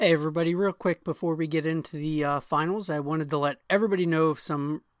Hey everybody, real quick before we get into the finals, I wanted to let everybody know of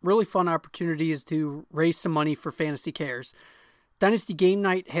some really fun opportunities to raise some money for Fantasy Cares. Dynasty Game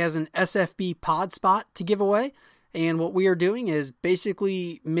Night has an SFB pod spot to give away, and what we are doing is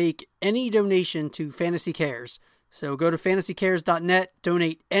basically make any donation to Fantasy Cares. So go to fantasycares.net,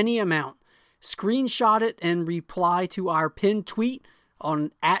 donate any amount, screenshot it, and reply to our pinned tweet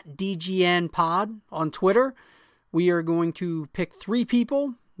on @DGNpod on Twitter. We are going to pick 3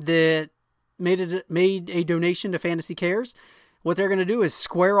 people that made a donation to Fantasy Cares. What they're going to do is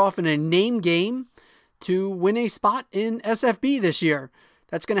square off in a name game to win a spot in SFB this year.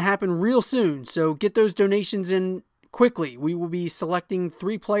 That's going to happen real soon, so get those donations in quickly. We will be selecting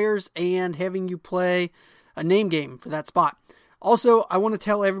 3 players and having you play a name game for that spot. Also, I want to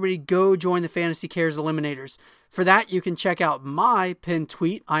tell everybody, go join the Fantasy Cares Eliminators. For that, you can check out my pinned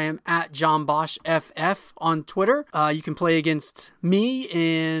tweet. I am @JohnBoschFF on Twitter. You can play against me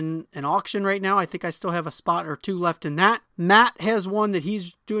in an auction right now. I think I still have a spot or 2 left in that. Matt has one that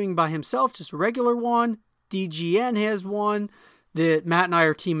he's doing by himself, just a regular one. DGN has one that Matt and I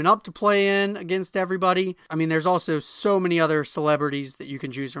are teaming up to play in against everybody. I mean, there's also so many other celebrities that you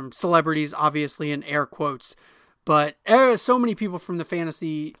can choose from. Celebrities, obviously, in air quotes. But so many people from the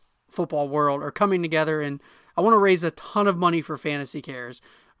fantasy football world are coming together, and I want to raise a ton of money for Fantasy Cares.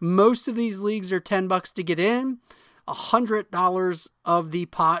 Most of these leagues are $10 to get in. $100 of the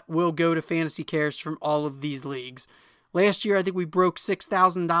pot will go to Fantasy Cares from all of these leagues. Last year, I think we broke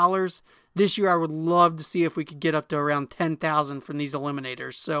 $6,000. This year, I would love to see if we could get up to around $10,000 from these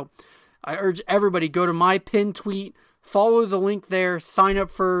eliminators. So I urge everybody, go to my pinned tweet, follow the link there, sign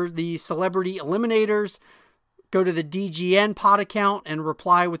up for the celebrity eliminators. Go to the DGN pod account and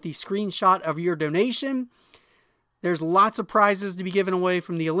reply with the screenshot of your donation. There's lots of prizes to be given away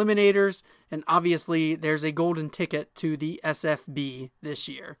from the eliminators, and obviously there's a golden ticket to the SFB this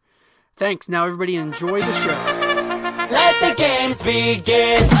year. Thanks. Now everybody enjoy the show. Let the games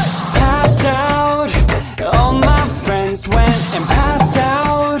begin. Passed out. All my friends went and passed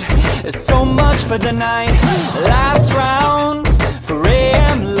out. So much for the night. Last round for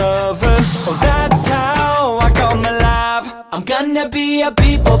AM lovers. Oh, that's how I come alive. I'm gonna be a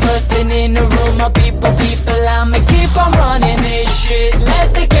people person in the room. A people. I'ma keep on running this shit.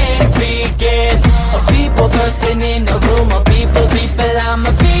 Let the games begin. A people person in the room. A people. I'ma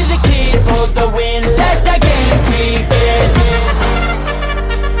be the kid for the win. Let the games begin.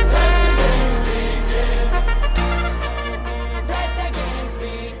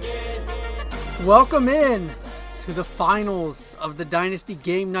 Welcome in to the finals of the Dynasty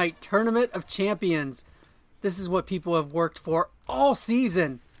Game Night Tournament of Champions. This is what people have worked for all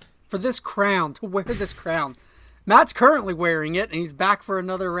season, for this crown, to wear this crown. Matt's currently wearing it, and he's back for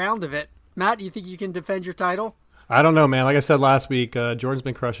another round of it. Matt, do you think you can defend your title? I don't know, man. Like I said last week, Jordan's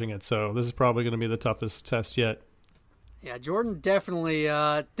been crushing it, so this is probably going to be the toughest test yet. Yeah, Jordan definitely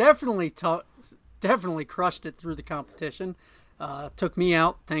crushed it through the competition. Took me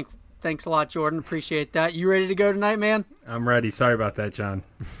out. Thanks a lot, Jordan. Appreciate that. You ready to go tonight, man? I'm ready. Sorry about that, John.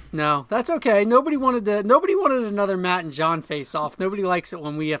 No, that's okay. Nobody wanted another Matt and John face off. Nobody likes it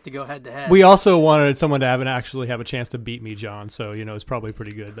when we have to go head to head. We also wanted someone to actually have a chance to beat me, John. So it's probably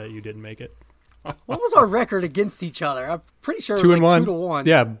pretty good that you didn't make it. What was our record against each other? I'm pretty sure it 2 was like 2-1. 2-1.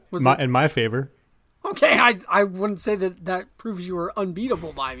 Yeah, in my favor. Okay, I wouldn't say that proves you were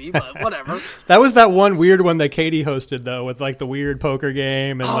unbeatable by me, but whatever. That was that one weird one that Katie hosted, though, with like the weird poker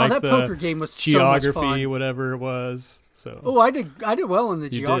game and that the poker game was geography, so much fun. Whatever it was. So. Oh, I did well in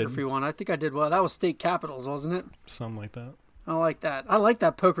the geography one. I think I did well. That was state capitals, wasn't it? Something like that. I like that. I like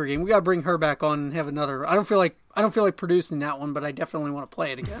that poker game. We got to bring her back on and have another. I don't feel like producing that one, but I definitely want to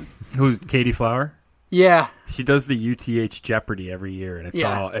play it again. Who's Katie Flower? Yeah. She does the UTH Jeopardy every year, and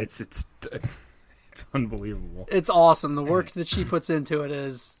it's unbelievable. It's awesome. The work that she puts into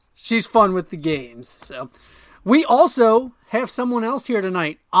it she's fun with the games. So we also have someone else here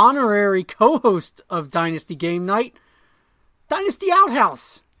tonight, honorary co-host of Dynasty Game Night, Dynasty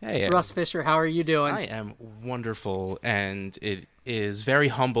Outhouse. Hey, Russ Fisher, how are you doing? I am wonderful, and it is very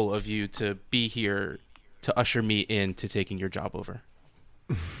humble of you to be here to usher me into taking your job over.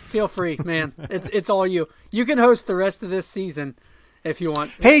 Feel free, man. It's all you. You can host the rest of this season if you want.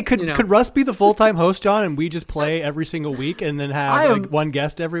 Hey, could Russ be the full-time host, John, and we just play every single week and then have one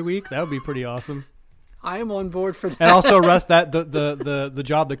guest every week? That would be pretty awesome. I am on board for that. And also, Russ, that the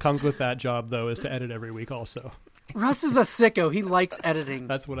job that comes with that job, though, is to edit every week also. Russ is a sicko. He likes editing.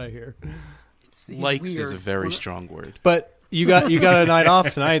 That's what I hear. Likes is a very strong word. But you got a night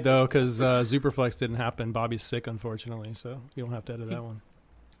off tonight, though, because Superflex didn't happen. Bobby's sick, unfortunately, so you don't have to edit that one.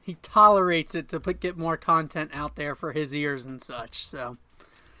 He tolerates it to get more content out there for his ears and such. So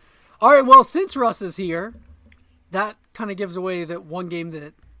All right, well, since Russ is here, that kind of gives away that one game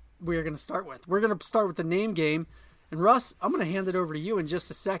that we're going to start with. We're going to start with the name game. And Russ, I'm going to hand it over to you in just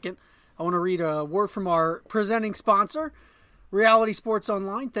a second. I want to read a word from our presenting sponsor, Reality Sports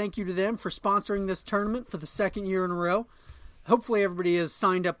Online. Thank you to them for sponsoring this tournament for the second year in a row. Hopefully everybody is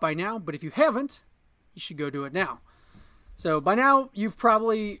signed up by now, but if you haven't, you should go do it now. So by now, you've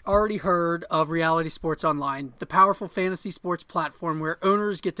probably already heard of Reality Sports Online, the powerful fantasy sports platform where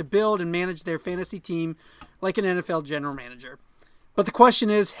owners get to build and manage their fantasy team like an NFL general manager. But the question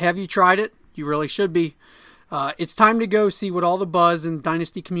is, have you tried it? You really should be. It's time to go see what all the buzz in the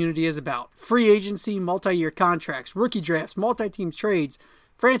Dynasty community is about. Free agency, multi-year contracts, rookie drafts, multi-team trades,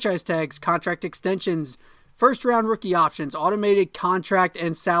 franchise tags, contract extensions, first-round rookie options, automated contract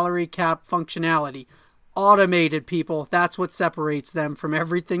and salary cap functionality. Automated, people. That's what separates them from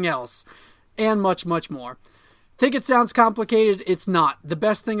everything else. And much, much more. Think it sounds complicated? It's not. The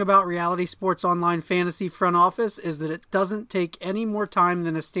best thing about Reality Sports Online Fantasy Front Office is that it doesn't take any more time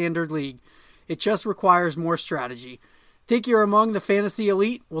than a standard league. It just requires more strategy. Think you're among the fantasy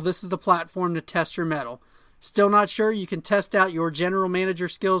elite? Well, this is the platform to test your mettle. Still not sure? You can test out your general manager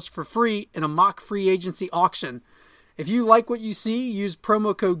skills for free in a mock free agency auction. If you like what you see, use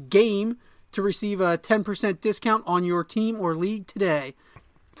promo code GAME to receive a 10% discount on your team or league today.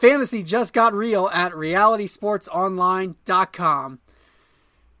 Fantasy just got real at realitysportsonline.com.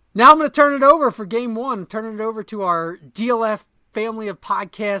 Now I'm going to turn it over for game one. Turning it over to our DLF family of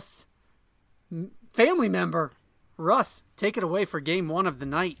podcasts family member, Russ. Take it away for game one of the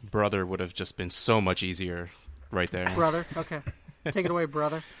night. Brother would have just been so much easier right there. Brother, okay. Take it away,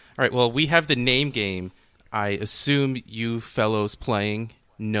 brother. All right, well, we have the name game. I assume you fellows playing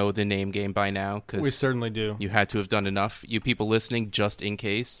know the name game by now, because We certainly do. you had to have done enough. You people listening, just in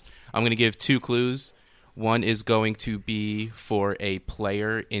case, I'm going to give 2 clues. One is going to be for a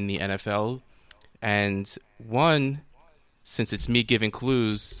player in the NFL, and one, since it's me giving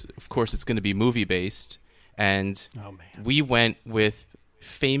clues, of course it's going to be movie-based, and Oh, man. we went with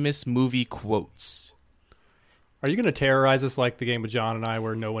famous movie quotes. Are you going to terrorize us like the game with John and I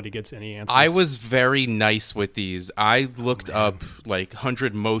where nobody gets any answers? I was very nice with these. I looked up like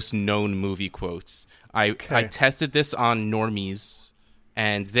 100 most known movie quotes. I tested this on normies,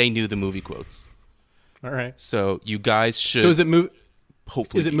 and they knew the movie quotes. All right. So you guys should. So is it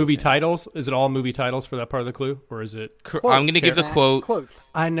hopefully Is it be movie okay. titles? Is it all movie titles for that part of the clue, or is it? I'm going to give the quote. Quotes.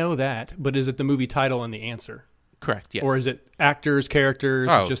 I know that, but is it the movie title and the answer, Correct. Yes. or is it actors, characters,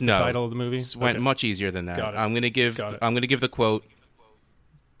 Oh, just no. the title of the movie? It went Okay. much easier than that. Got it. I'm going to give. Got it. I'm going to give the quote.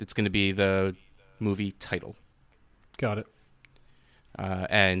 It's going to be the movie title. Got it.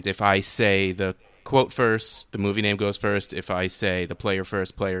 And if I say the quote first, the movie name goes first. If I say the player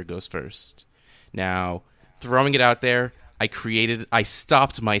first, player goes first. Now, throwing it out there, I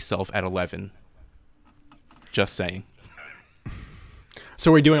stopped myself at 11. Just saying.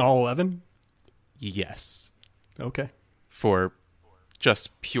 So we're doing all 11? Yes. Okay. For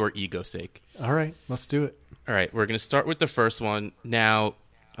just pure ego sake. All right. Let's do it. All right, we're going to start with the first one. Now,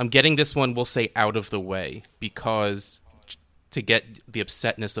 I'm getting this one, we'll say, out of the way, because to get the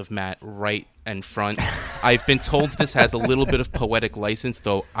upsetness of Matt right in front, I've been told this has a little bit of poetic license,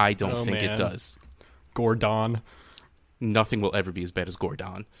 though I don't think man. it does. Gordon. Nothing will ever be as bad as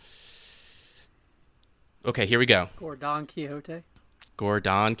Gordon. Okay, here we go. Don Quixote.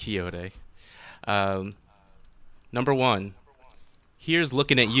 Gordon Quixote. Number 1. Here's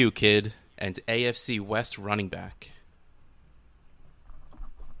looking at you, kid, and AFC West running back.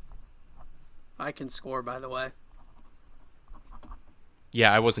 I can score, by the way.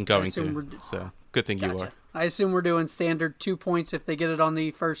 Yeah, I wasn't going assume to, we're- so good thing you Gotcha. are. I assume we're doing standard 2 points if they get it on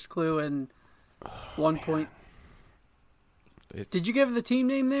the first clue and 1 point. Did you give the team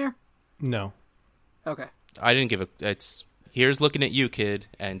name there? No. Okay. I didn't give a. It's here's looking at you, kid,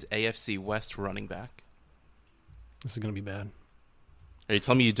 and AFC West running back. This is going to be bad. Are you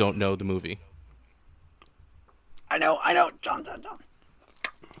telling me you don't know the movie? I know. John.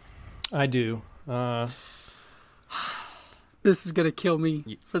 I do. This is going to kill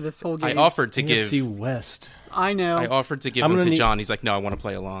me for this whole I game. offered to give. AFC West. I know. I offered to give I'm him gonna to need- John. He's like, no, I want to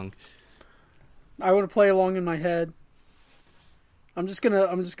play along. I want to play along in my head. I'm just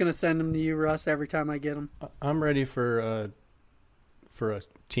gonna send them to you, Russ, every time I get them. I'm ready for a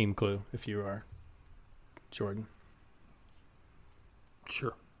team clue if you are, Jordan.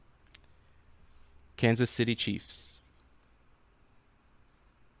 Sure. Kansas City Chiefs.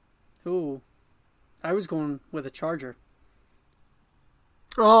 Ooh, I was going with a Charger.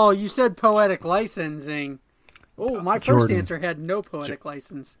 Oh, you said poetic licensing. Oh, my first Jordan. answer had no poetic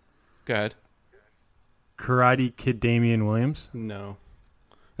license. Go ahead. Karate Kid Damian Williams. No.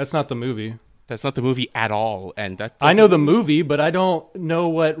 That's not the movie. That's not the movie at all, and that I know the movie, but I don't know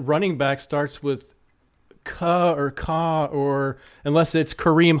what running back starts with or Ka, or unless it's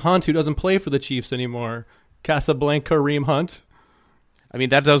Kareem Hunt, who doesn't play for the Chiefs anymore. Casablanca Kareem Hunt. I mean,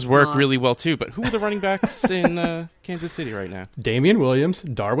 that does work really well too. But who are the running backs in Kansas City right now? Damian Williams,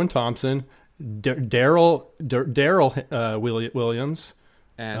 Darwin Thompson, Daryl Williams,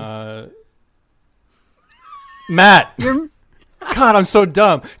 And Matt. God, I'm so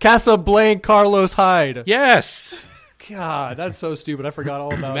dumb. Casablanca Carlos Hyde. yes, God, that's so stupid. I forgot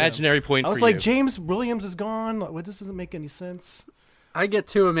all about imaginary him. point. I was for like, you. James Williams is gone. What? This doesn't make any sense. I get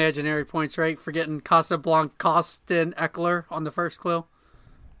 2 imaginary points, right, for getting Casablanca Costin Eckler on the first clue.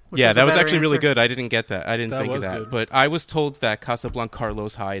 Yeah, was that a was better actually really answer. good. I didn't get that. I didn't That think of was that. good. But I was told that Casablanca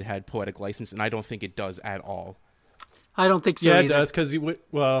Carlos Hyde had poetic license, and I don't think it does at all. I don't think so Yeah, either. it does because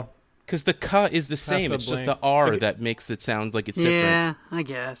Because the "ka" is the same. It's just the Casablanca. R Okay. that makes it sound like it's different. Yeah, I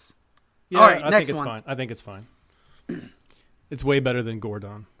guess. yeah, All right, I next think it's one. fine. I think it's fine. It's way better than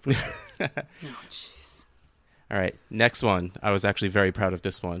Gordon. Oh, jeez. All right, next one. I was actually very proud of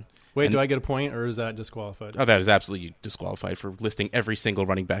this one. Wait, And- do I get a point or is that disqualified? Oh, that is absolutely disqualified for listing every single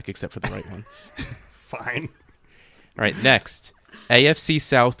running back except for the right one. Fine. All right, next. AFC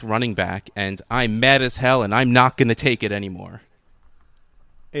South running back, and I'm mad as hell, and I'm not going to take it anymore.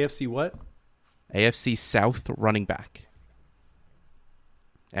 AFC what? AFC South running back.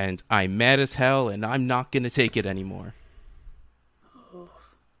 And I'm mad as hell, and I'm not going to take it anymore.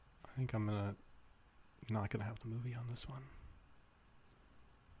 I think I'm not gonna have the movie on this one.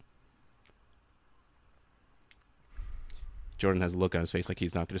 Jordan has a look on his face like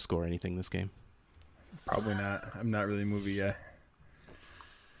he's not going to score anything this game. Probably not. I'm not really a movie guy.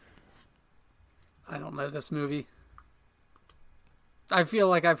 I don't know this movie. I feel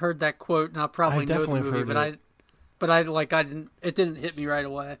like I've heard that quote, and I probably know the definitely movie, heard but it. I didn't. It didn't hit me right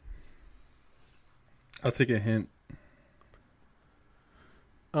away. I'll take a hint.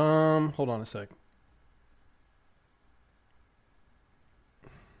 Hold on a sec.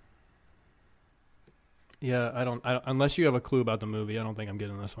 Yeah, I don't. Unless you have a clue about the movie, I don't think I'm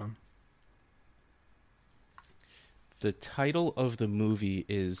getting this one. The title of the movie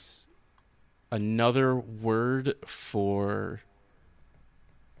is another word for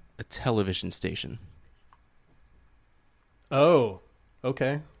a television station. Oh,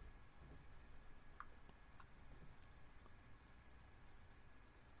 okay.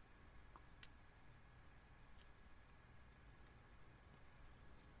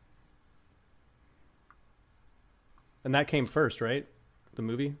 And that came first, right? The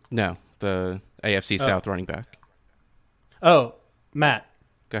movie? No, the AFC South running back. Oh, Matt.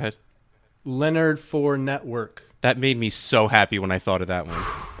 Go ahead. Leonard for Network. That made me so happy when I thought of that one.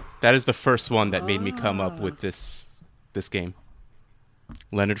 That is the first one that made me come up with this game.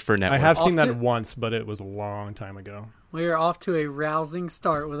 Leonard Fournette. I have Off seen that to- once, but it was a long time ago. We are off to a rousing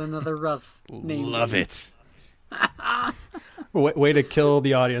start with another Russ name. Love it. Way to kill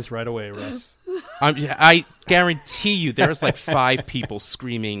the audience right away, Russ. I guarantee you there's like 5 people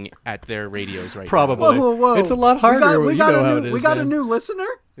screaming at their radios right Probably. Whoa, whoa, whoa! It's a lot harder. We You got, know a how new, it is, we got a man. new listener.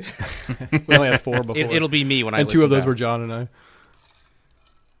 We only had 4 before. now. It'll be me when I and 2 of those listen were back. John and I.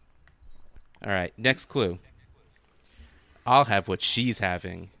 All right, next clue. I'll have what she's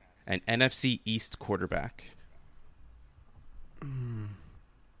having. An NFC East quarterback.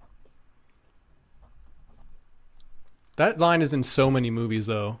 That line is in so many movies,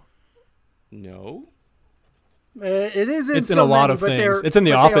 though. No. It is in It's in so a lot many, of but things. they're- It's in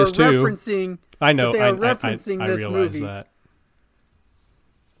The but they are Office, too. Referencing, I know. But they are I referencing I this realize movie. that.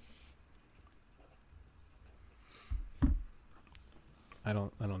 I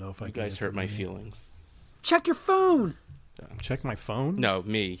don't know if I You can guys get the hurt my movie. feelings. Check your phone. Check my phone. No,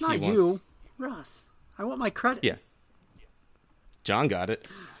 me. He Not wants- you, Russ. I want my credit. Yeah. John got it.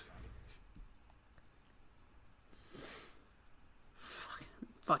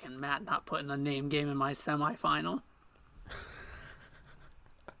 Fucking Matt not putting a name game in my semifinal.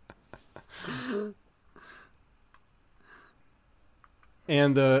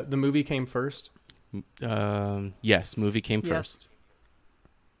 And the movie came first. Yes, movie came Yes. first.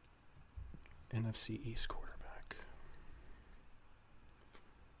 NFC East quarterback.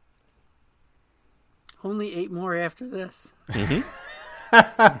 Only 8 more after this.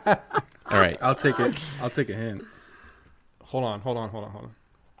 All right. I'll take it. I'll take a hint. Hold on.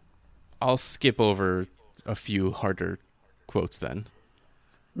 I'll skip over a few harder quotes then.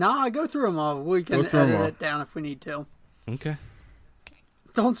 No, I go through them all. We can Go through 'em edit all. it down if we need to. Okay.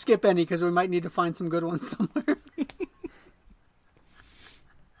 Don't skip any because we might need to find some good ones somewhere.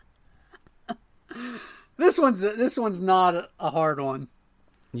 This one's not a hard one.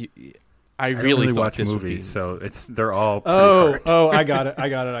 I I don't really really thought watch this would movies, be- so they're all pretty hard. I got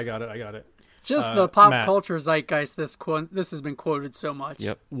it. Just the pop Matt. culture zeitgeist. This has been quoted so much.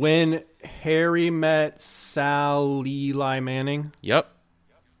 Yep. When Harry met Sally Manning. Yep.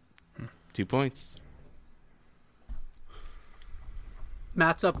 2 points.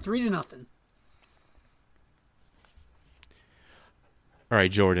 Matt's up 3-0. All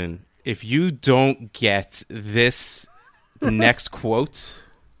right, Jordan. If you don't get this next quote,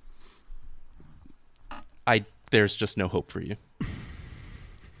 there's just no hope for you.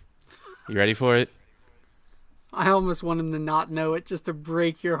 You ready for it? I almost want him to not know it just to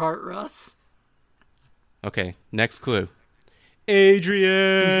break your heart, Russ. Okay, next clue.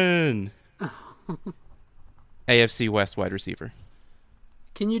 Adrian. AFC West wide receiver.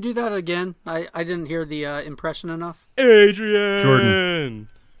 Can you do that again? I didn't hear the impression enough. Adrian.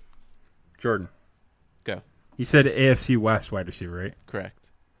 Jordan. Go. You said AFC West wide receiver, right? Correct.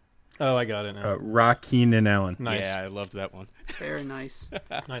 Oh, I got it now. Keenan Allen. Nice. Yeah, I loved that one. Very nice.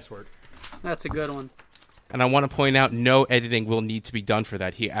 Nice work. That's a good one. And I want to point out, no editing will need to be done for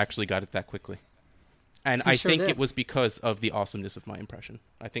that. He actually got it that quickly. And I sure think did. it was because of the awasomeness of my impression.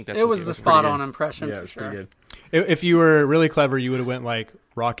 I think that's It what was gave the us- spot-on impression Yeah, for it's sure. pretty good. If you were really clever, you would have went like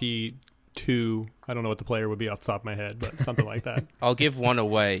Rocky 2. I don't know what the player would be off the top of my head, but something like that. I'll give one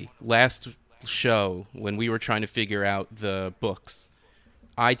away. Last show, when we were trying to figure out the books,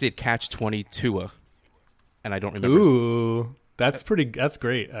 I did Catch 22, and I don't remember. Ooh, that's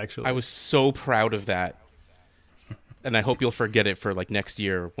great, actually. I was so proud of that. And I hope you'll forget it for like next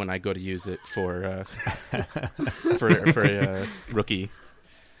year when I go to use it for a rookie.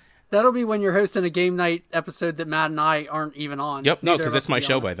 That'll be when you're hosting a game night episright that Matt and I aren't even on. Yep, no, Neither because of it's us my will be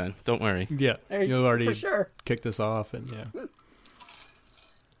show on by it. then. Don't worry. Yeah, Hey, you already for sure. kicked us off, and yeah.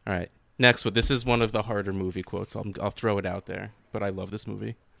 All right. Next one. This is one of the harder movie quotes. I'll throw it out there, but I love this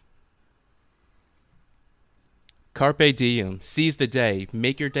movie. Carpe diem. Seize the day.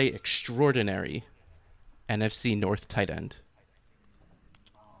 Make your day extraordinary. NFC North tight end.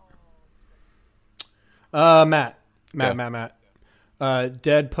 Matt.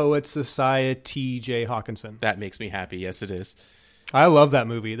 Dead Poets Society, J. Hawkinson. That makes me happy. Yes, it is. I love that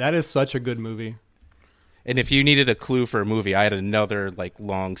movie. That is such a good movie. And if you needed a clue for a movie, I had another like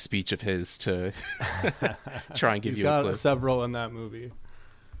long speech of his to try and give He's you a got clue. several in that movie.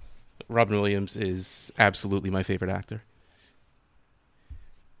 Robin Williams is absolutely my favorite actor.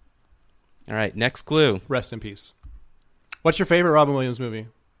 All right, next clue. Rest in peace. What's your favorite Robin Williams movie?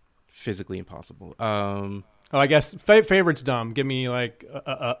 Physically Impossible. Oh, I guess favorite's dumb. Give me like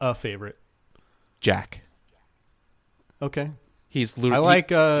a favorite. Jack. Okay. He's I like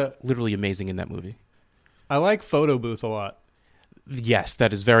literally amazing in that movie. I like Photo Booth a lot. Yes,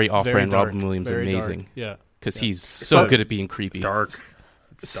 that is very off-brand. Very dark, Robin Williams, very amazing. dark. Yeah. Because he's so good at being creepy. Dark.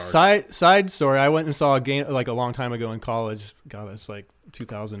 It's dark. Side story. I went and saw a game like a long time ago in college. God, that's like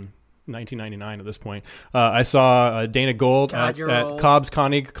 1999 at this point. I saw Dana Gold God, at you're old. Cobb's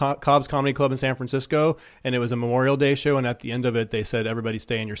Comedy Club in San Francisco, and it was a Memorial Day show. And at the end of it, they said everybody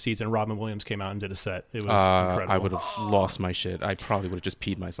stay in your seats. And Robin Williams came out and did a set. It was incredible. I would have lost my shit. I probably would have just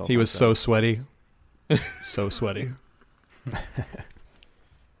peed myself. He was outside. so sweaty, so sweaty.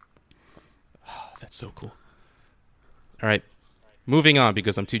 That's so cool. All right. Moving on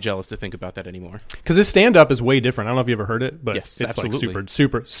because I'm too jealous to think about that anymore. Because his stand up is way different. I don't know if you ever heard it, but Yes, it's absolutely. like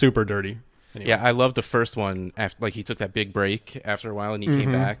super dirty. Anyway. Yeah, I love the first one. After, like, he took that big break after a while, and he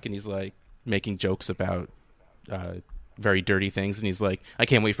came back, and he's like making jokes about very dirty things, and he's like, "I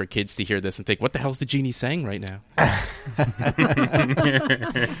can't wait for kids to hear this and think, what the hell's the genie saying right now?"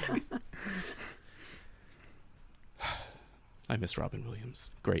 I miss Robin Williams.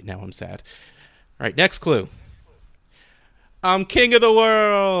 Great, now I'm sad. All right, next clue. I'm king of the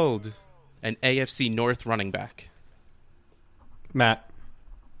world. An AFC North running back. Matt,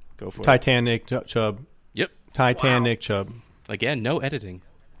 Go for it. Titanic Chubb. Yep. Titanic Chubb. Again, no editing.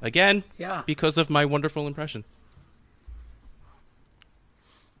 Again, Yeah. because of my wonderful impression.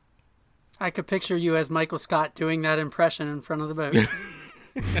 I could picture you as Michael Scott doing that impression in front of the boat.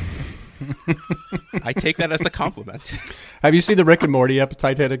 I take that as a compliment. Have you seen the Rick and Morty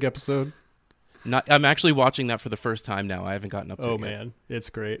Titanic episode? I'm actually watching that for the first time now. I haven't gotten up to Oh it yet. man, it's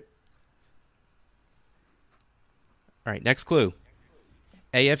great. All right, next clue.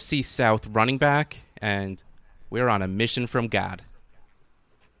 AFC South running back, and we're on a mission from God.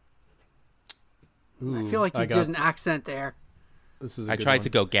 I feel like you did an accent there. This is. I tried to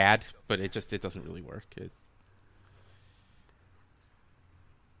go Gad, but it doesn't really work.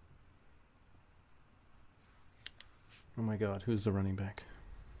 Oh my God, who's the running back?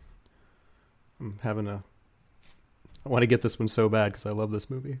 I'm having a I want to get this one so bad because I love this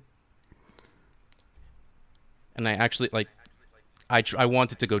movie. And I actually I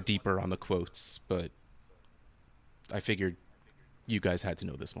wanted to go deeper on the quotes, but I figured you guys had to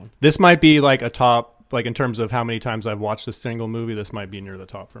know this one. This might be like a top, like in terms of how many times I've watched a single movie. This might be near the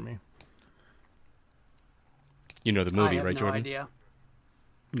top for me. You know the movie, I have right, no Jordan? idea.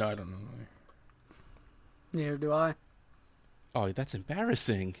 No, I don't know. Neither do I. Oh, that's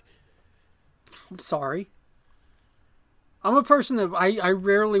embarrassing. I'm sorry. I'm a person that I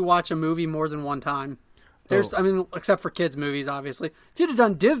rarely watch a movie more than one time. There's, I mean, except for kids' movies, obviously. If you'd have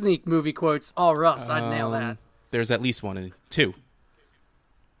done Disney movie quotes, oh, Russ, I'd nail that. There's at least one and two.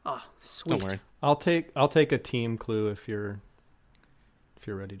 Oh, sweet. Don't worry. I'll take a team clue if you're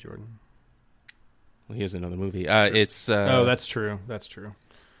ready, Jordan. Well, here's another movie. It's. Oh, that's true. That's true.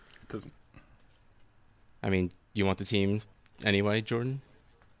 It doesn't. I mean, you want the team anyway, Jordan?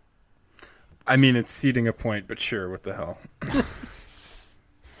 I mean, it's ceding a point, but sure, what the hell?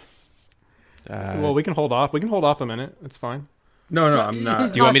 Well, we can hold off. We can hold off a minute. It's fine. No, I'm not.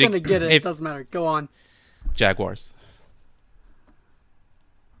 He's Do you want not me to- going to get it. if- It doesn't matter. Go on. Jaguars.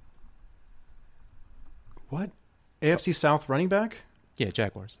 What? AFC South running back? Yeah,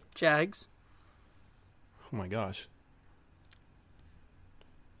 Jaguars. Jags. Oh my gosh.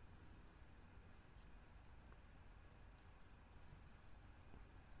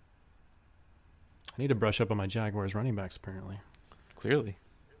 I need to brush up on my Jaguars running backs, apparently. Clearly.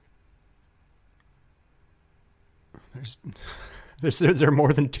 Is there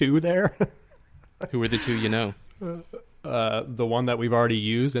more than two there? Who are the two you know? The one that we've already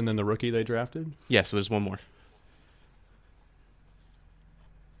used and then the rookie they drafted? Yeah, so there's one more.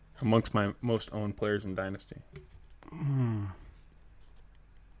 Amongst my most owned players in Dynasty.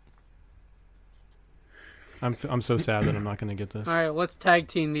 I'm so sad that I'm not going to get this. All right, let's tag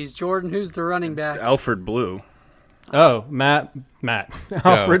team these. Jordan, who's the running back? It's Alfred Blue. Oh, Matt.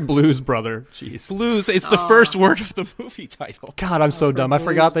 Alfred Blue's brother. Jeez. Blues. It's the first word of the movie title. God, I'm so Alfred dumb. I Blue's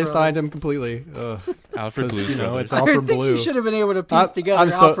forgot they brother. signed him completely. Ugh. Alfred Blues. You know, Brothers. it's I Alfred think Blue. you should have been able to piece together I'm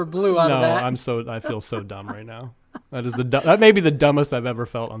so- Alfred Blue out of that. I feel so dumb right now. That is that may be the dumbest I've ever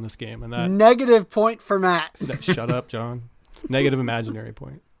felt on this game, and that Negative point for Matt. shut up, John. Negative imaginary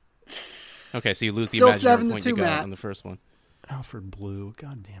point. Okay, so you lose the Still imaginary point you 7-2, got Matt. on the first one. Alfred Blue.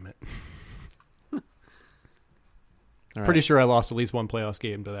 God damn it. All Pretty right. sure I lost at least one playoffs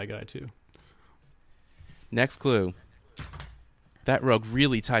game to that guy too. Next clue. That rug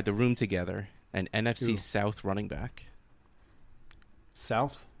really tied the room together. An NFC Ooh. South running back.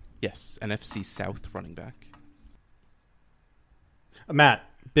 South. Yes, NFC South running back. Matt.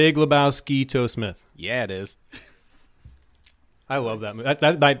 Big Lebowski, Toe Smith. Yeah, it is. I love that movie.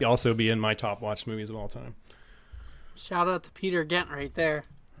 That might also be in my top watched movies of all time. Shout out to Peter Gent right there.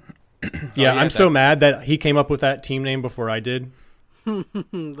 Yeah, yeah, I'm so mad that he came up with that team name before I did. The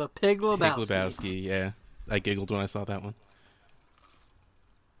Pig Big Lebowski. Lebowski, yeah. I giggled when I saw that one.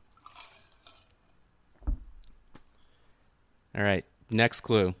 All right, next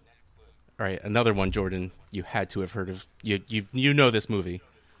clue. All right, another one, Jordan. You had to have heard of. You know this movie.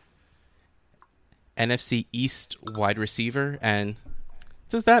 NFC East wide receiver, and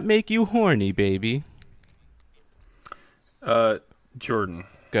does that make you horny, baby? Jordan.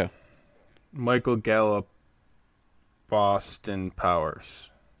 Go. Michael Gallup. Boston Powers.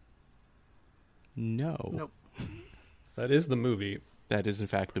 No. Nope. That is the movie. That is, in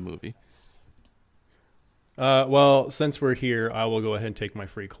fact, the movie. Well, since we're here, I will go ahead and take my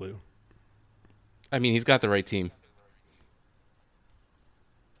free clue. I mean, he's got the right team.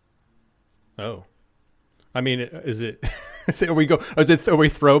 Oh, I mean, is it? Are we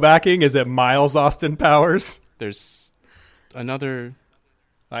throwbacking? Is it Miles Austin Powers? There's another.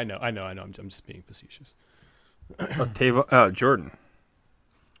 I know. I'm just being facetious. Jordan.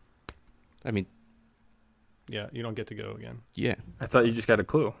 I mean, Yeah, you don't get to go again. yeah. I thought you just got a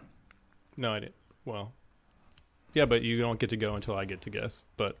clue. No, I didn't. Well, yeah, but you don't get to go until I get to guess.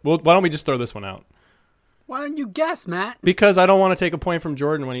 But why don't we just throw this one out? Why don't you guess, Matt? Because I don't want to take a point from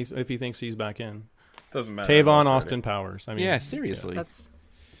Jordan if he thinks he's back in. Doesn't matter. Tavon Austin Powers. I mean, Yeah, seriously.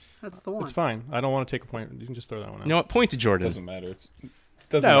 That's the one. it's fine. I don't want to take a point. You can just throw that one out. You know what? Point to Jordan. Doesn't matter.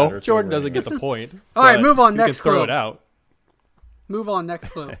 Doesn't No, matter. It's Jordan over doesn't anyway. get the point. All right, but move on. You Next can throw clue. it out. Move on. Next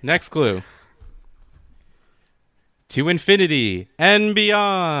clue. Next clue. To infinity and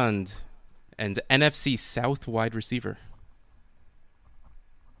beyond. And NFC South wide receiver.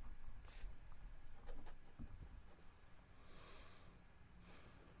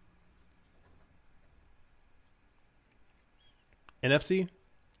 NFC.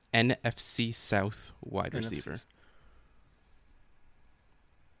 NFC South wide receiver.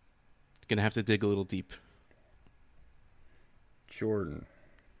 Gonna have to dig a little deep. Jordan.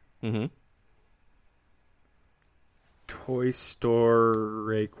 Mm-hmm. Toy Store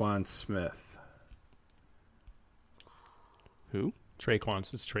Raekwon Smith. Who? Traquan.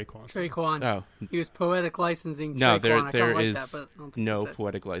 It's Traquan. Traquan. Oh. He was poetic licensing No, Traquan. I there kinda like is that, but I don't think no that's it.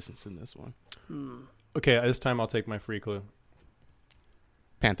 poetic license in this one. Okay, this time I'll take my free clue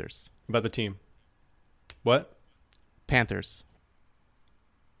Panthers. about the team. What? Panthers.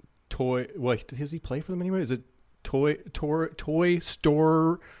 Toy. What does he play for them anyway? Is it Toy Store?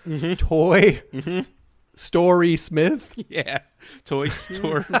 Mm-hmm. Toy Story Smith? Yeah. Toy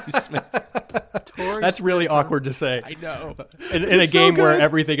Story Smith. Torrey That's really Smith, huh? awkward to say. I know. In a It's so game where good.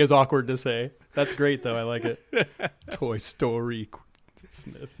 everything is awkward to say. That's great, though. I like it. Toy Story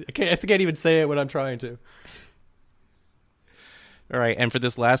Smith. I can't even say it when I'm trying to. All right, and for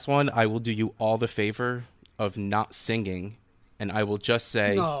this last one, I will do you all the favor of not singing, and I will just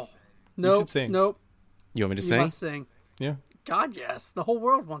say, No. Nope. sing. Nope. you want me to You sing? must sing. Yeah. God, yes. The whole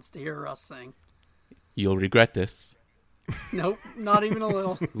world wants to hear us sing. You'll regret this. Nope. Not even a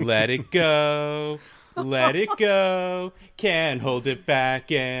little. Let it go. Let it go. Can't hold it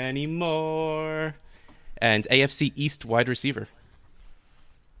back anymore. And AFC East wide receiver.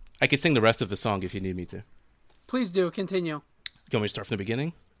 I could sing the rest of the song if you need me to. Please do. Continue. You want me to start from the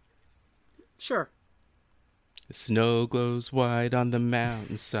beginning? Sure. The snow glows white on the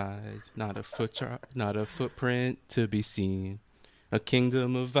mountainside, not a footprint to be seen. A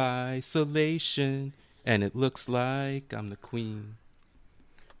kingdom of isolation, and it looks like I'm the queen.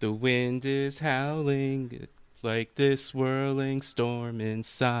 The wind is howling like this swirling storm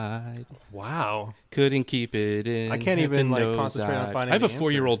inside. Wow. Couldn't keep it in. I can't even, Heaven like, knows concentrate on finding I have a the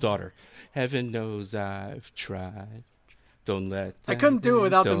 4-year-old daughter. Heaven knows I've tried. Don't let I them couldn't do it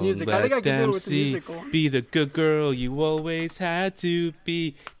without the don't music. I let think I could do it them with the see. music on. Be the good girl you always had to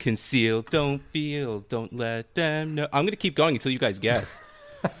be. Conceal, don't feel, don't let them know. I'm going to keep going until you guys guess.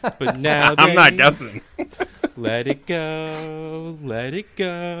 But now I'm not they- guessing. Let it go, let it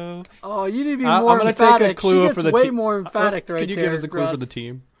go. Oh, you need to be I'm more going to emphatic. take a clue she gets for the way team. more emphatic right Can you there. give us a clue for Russ. the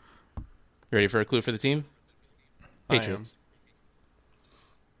team? Ready for a clue for the team? I am. Patriots.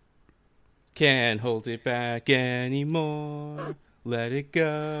 Can't hold it back anymore. Let it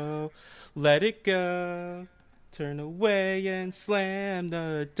go. Let it go. Turn away and slam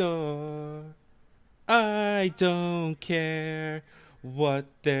the door. I don't care what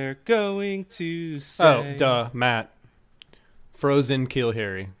they're going to say. Oh, duh, Matt. Frozen Kill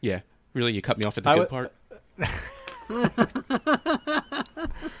Harry. Yeah. Really, you cut me off at the I good w- part?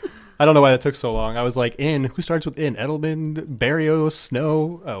 I don't know why that took so long. I was like, who starts with in? Edelman, Barrios,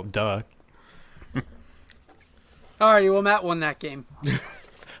 Snow? Oh, duh. Alrighty, well, Matt won that game.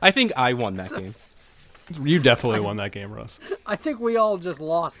 I think I won that game. You definitely won that game, Russ. I think we all just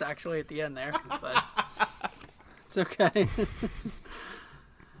lost, actually, at the end there. But it's okay.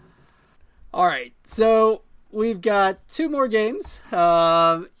 All right, so we've got 2 more games.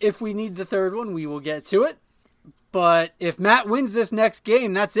 If we need the third one, we will get to it. But if Matt wins this next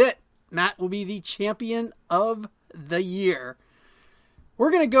game, that's it. Matt will be the champion of the year. We're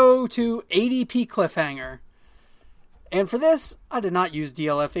going to go to ADP Cliffhanger. And for this, I did not use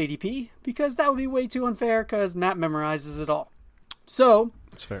DLF ADP because that would be way too unfair because Matt memorizes it all. So,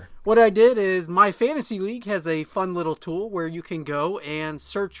 That's fair. what I did is my fantasy league has a fun little tool where you can go and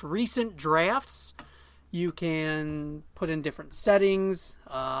search recent drafts. You can put in different settings.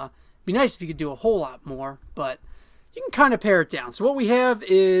 Be nice if you could do a whole lot more, but you can kind of pare it down. So what we have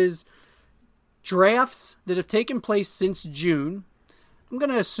is drafts that have taken place since June. I'm going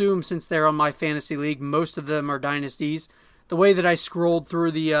to assume since they're on my fantasy league, most of them are dynasties. The way that I scrolled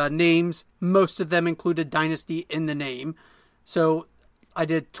through the names, most of them included dynasty in the name. So I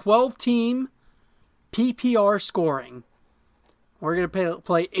did 12-team PPR scoring. We're going to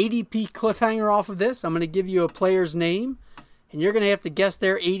play ADP Cliffhanger off of this. I'm going to give you a player's name, and you're going to have to guess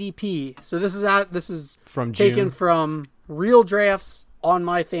their ADP. So this is From taken June? from real drafts on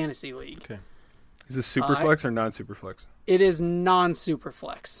my fantasy league. Okay. Is this super flex or non super flex? It is non-super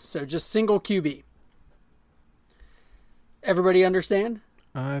flex, so just single QB. Everybody understand?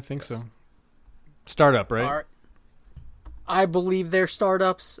 I think so. Startup, right? All right. I believe they're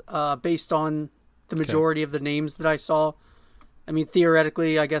startups based on the majority of the names that I saw. I mean,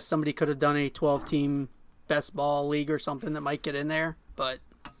 theoretically, I guess somebody could have done a 12-team best ball league or something that might get in there, but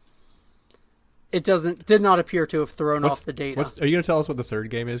it did not appear to have thrown off the data. Are you going to tell us what the third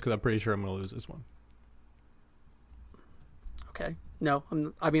game is? Because I'm pretty sure I'm going to lose this one. Okay. No,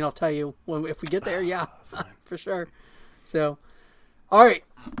 I'll tell you if we get there. Yeah, for sure. So, all right.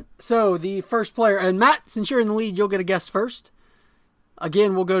 So the first player, and Matt, since you're in the lead, you'll get a guess first.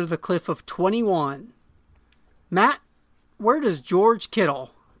 Again, we'll go to the cliff of 21. Matt, where does George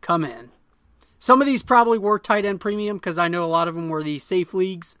Kittle come in? Some of these probably were tight end premium because I know a lot of them were the safe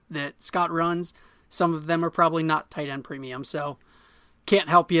leagues that Scott runs. Some of them are probably not tight end premium, so can't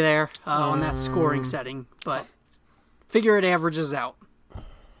help you there on that scoring setting. But figure it averages out.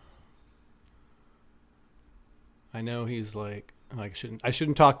 I know he's like I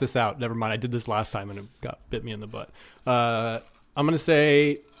shouldn't talk this out. Never mind. I did this last time and it bit me in the butt. I'm gonna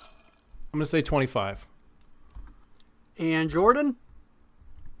say 25. And Jordan?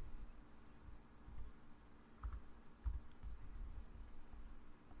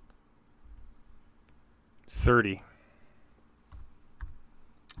 $30.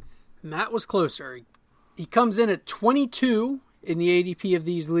 Matt was closer. He comes in at 22 in the ADP of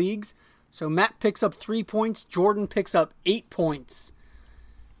these leagues. So Matt picks up 3 points. Jordan picks up 8 points.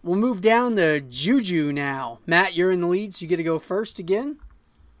 We'll move down to Juju now. Matt, you're in the lead, so you get to go first again.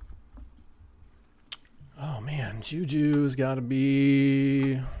 Oh, man. Juju's got to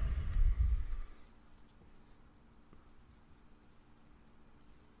be...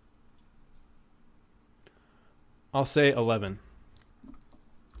 I'll say 11.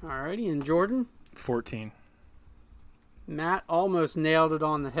 Alrighty, and Jordan? 14. Matt almost nailed it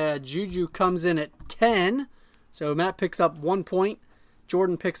on the head. Juju comes in at 10. So Matt picks up 1 point.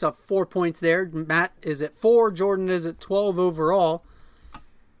 Jordan picks up 4 points there. Matt is at 4. Jordan is at 12 overall.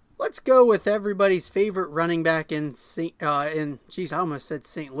 Let's go with everybody's favorite running back in I almost said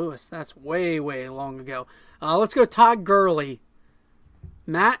St. Louis. That's way, way long ago. Let's go Todd Gurley.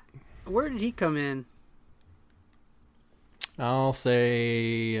 Matt, where did he come in? I'll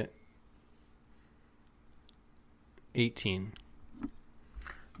say 18.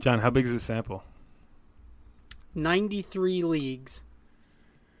 John, how big is the sample? 93 leagues.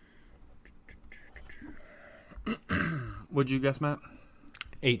 What'd you guess, Matt?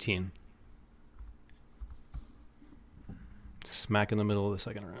 18. Smack in the middle of the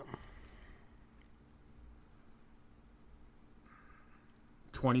second round.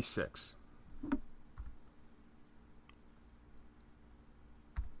 26.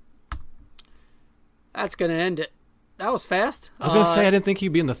 That's going to end it. That was fast. I was going to say I didn't think he'd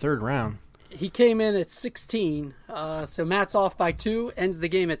be in the third round. He came in at 16. So Matt's off by 2, ends the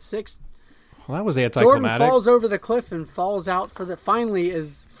game at 6. Well, that was Jordan anticlimactic. falls over the cliff and falls out finally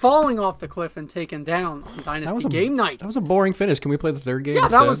is falling off the cliff and taken down on Dynasty Game Night. That was a boring finish. Can we play the third game?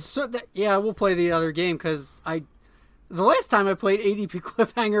 Yeah, instead? we'll play the other game because the last time I played ADP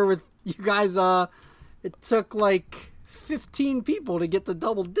Cliffhanger with you guys, it took like 15 people to get the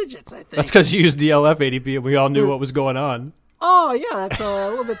double digits, I think. That's because you used DLF ADP and we all knew what was going on. Oh, yeah, that's a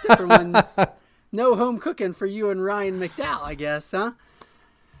little bit different when it's no home cooking for you and Ryan McDowell, I guess, huh?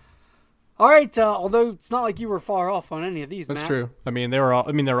 All right, although it's not like you were far off on any of these, That's Matt. true. they're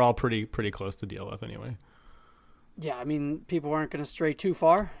all pretty close to DLF anyway. Yeah, I mean, people aren't going to stray too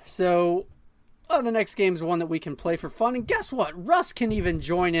far. So, the next game is one that we can play for fun. And guess what? Russ can even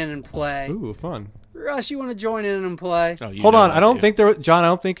join in and play. Ooh, fun. Russ, you want to join in and play? Oh, Hold on, I don't think John, I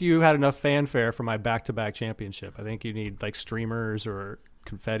don't think you had enough fanfare for my back-to-back championship. I think you need like streamers or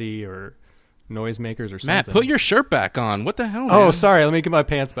confetti or noisemakers or something. Matt, put your shirt back on. What the hell, man? Oh, sorry. Let me get my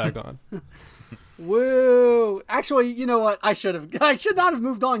pants back on. Woo! Actually, you know what? I should not have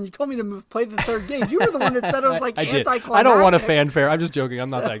moved on. You told me to play the third game. You were the one that said it was like I did. anticlimactic. I don't want a fanfare. I'm just joking. I'm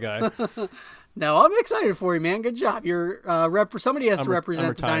not that guy. No, I'm excited for you, man. Good job. You're somebody has to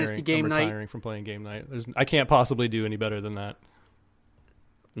represent the Dynasty Game I'm Night. retiring from playing Game Night. I can't possibly do any better than that.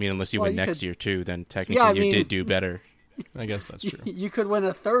 I mean, unless you win next year, too, then technically Yeah, you did do better. I guess that's true. You could win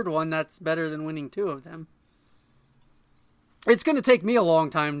a third one. That's better than winning 2 of them. It's going to take me a long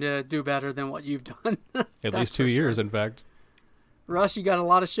time to do better than what you've done. At least 2 years, in fact. Russ, you got a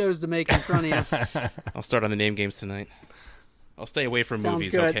lot of shows to make in front of you. I'll start on the name games tonight. I'll stay away from Sounds movies,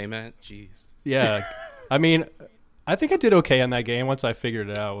 good. okay, Matt? Jeez. Yeah. I mean, I think I did okay on that game once I figured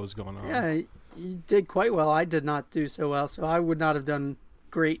it out what was going on. Yeah, you did quite well. I did not do so well, so I would not have done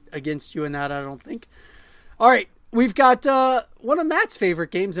great against you in that, I don't think. All right, we've got one of Matt's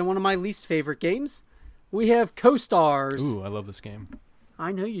favorite games and one of my least favorite games. We have Co-Stars. Ooh, I love this game.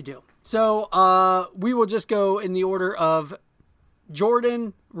 I know you do. So we will just go in the order of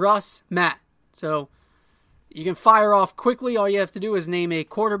Jordan, Russ, Matt. So you can fire off quickly. All you have to do is name a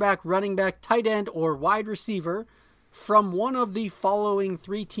quarterback, running back, tight end, or wide receiver from one of the following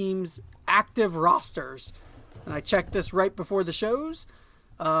 3 teams' active rosters. And I checked this right before the shows,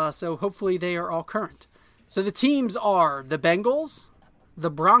 so hopefully they are all current. So the teams are the Bengals, the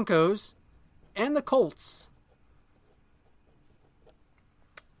Broncos, and the Colts.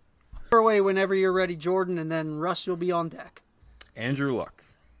 Fire away whenever you're ready, Jordan, and then Russ will be on deck. Andrew Luck.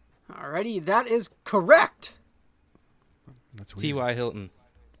 Alrighty, that is correct. That's weird. T.Y. Hilton.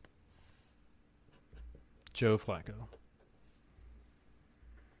 Joe Flacco.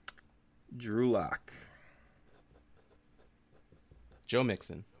 Drew Lock. Joe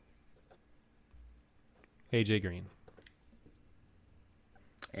Mixon. AJ Green.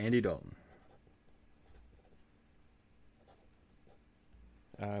 Andy Dalton.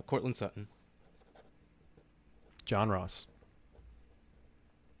 Cortland Sutton. John Ross.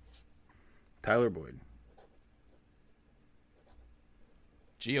 Tyler Boyd.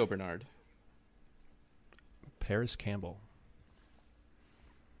 Gio Bernard. Paris Campbell.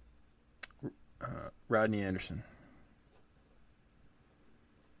 Rodney Anderson.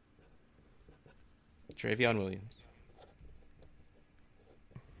 Travion Williams.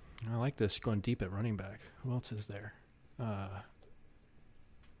 I like this, going deep at running back. Who else is there? I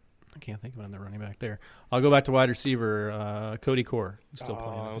can't think of another running back there. I'll go back to wide receiver. Cody Core. He's still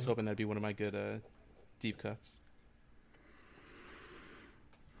playing. I was hoping that'd be one of my good deep cuts.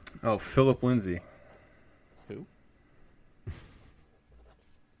 Oh, Philip Lindsay. Who?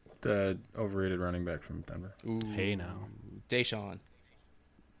 The overrated running back from Denver. Ooh. Hey, now. Deshaun.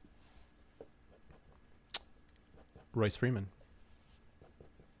 Royce Freeman.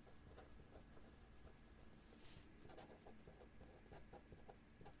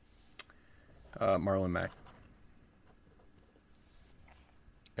 Marlon Mack.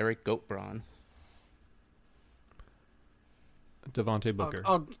 Eric Goatbraun. Devontae Booker.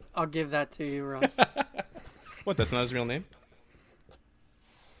 I'll give that to you, Russ. What? That's not his real name?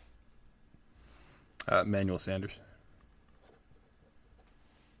 Manuel Sanders.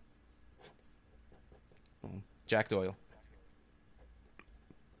 Jack Doyle.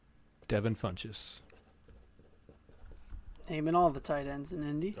 Devin Funchess. Naming all the tight ends in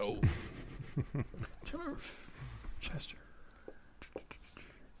Indy. Oh. Chester.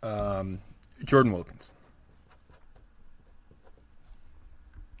 Jordan Wilkins.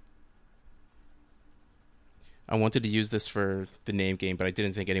 I wanted to use this for the name game, but I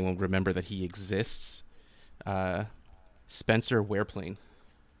didn't think anyone would remember that he exists. Spencer Wareplane.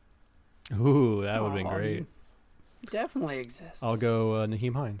 Ooh, that would have been Oh, great. he definitely exists. I'll go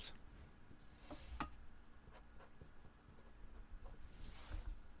Naheem Hines.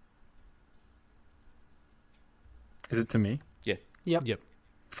 Is it to me? Yeah. Yep.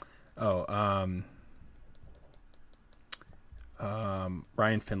 Oh,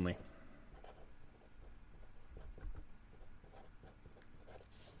 Ryan Finley.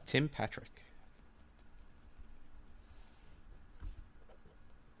 Tim Patrick.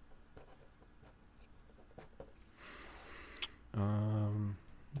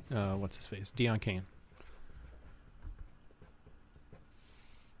 What's his face? Deion Kane.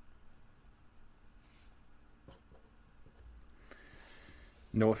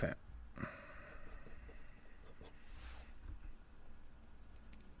 Noah Fant.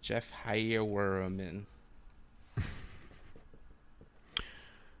 Jeff Heuerman.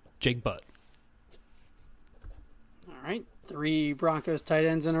 Jake Butt. All right. 3 Broncos tight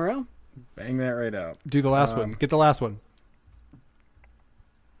ends in a row. Bang that right out. Do the last one. Get the last one.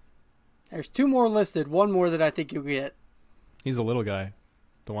 There's 2 more listed. One more that I think you'll get. He's a little guy.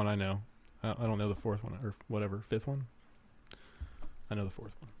 The one I know. I don't know the fourth one or whatever. Fifth one? I know the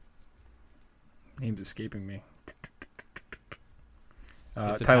fourth one. Name's escaping me.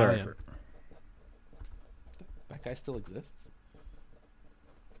 It's Tyler Italian. Eifert. That guy still exists?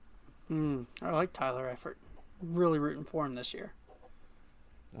 I like Tyler Eifert. Really rooting for him this year.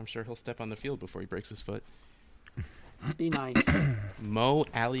 I'm sure he'll step on the field before he breaks his foot. Be nice. Mo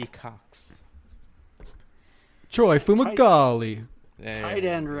Ali Cox. Troy Fumagalli. There. Tight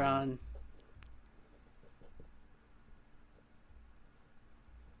end run.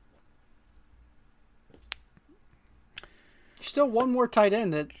 Still one more tight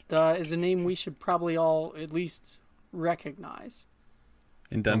end that is a name we should probably all at least recognize.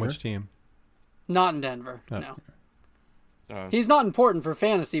 In On Denver. which team? Not in Denver, Oh. no. Uh, He's not important for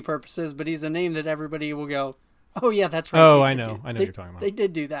fantasy purposes, but he's a name that everybody will go, oh, yeah, that's right. Oh, They I did know. do- I know they- what you're talking about. They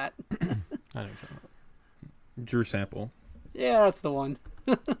did do that. I know what you're talking about. Drew Sample. Yeah, that's the one.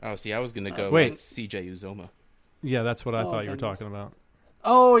 oh, see, I was going to go Wait. with CJ Uzoma. Yeah, that's what I Oh, thought you were goodness. talking about.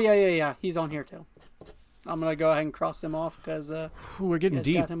 Oh, yeah. He's on here, too. I'm going to go ahead and cross him off because Ooh, we're you getting guys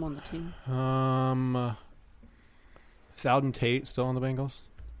deep. got him on the team. Is Alden Tate still on the Bengals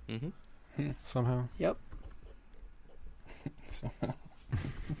Mm-hmm. somehow? Yep.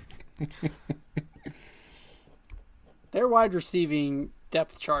 Their wide receiving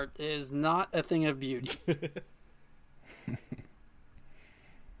depth chart is not a thing of beauty. I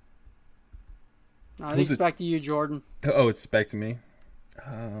think Who's it's it? back to you, Jordan. Oh, it's back to me.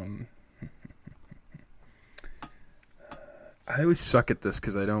 I always suck at this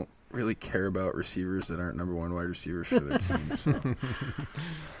because I don't really care about receivers that aren't number one wide receivers for their team. So.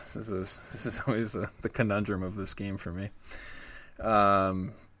 This is always the conundrum of this game for me. Well,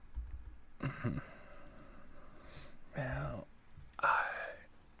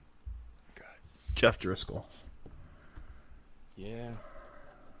 Jeff Driscoll. Yeah.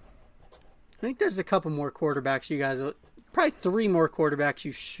 I think there's a couple more quarterbacks you guys, probably 3 more quarterbacks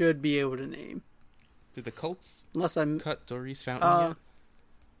you should be able to name. Did the Colts Unless I'm cut Doris Fountain yet?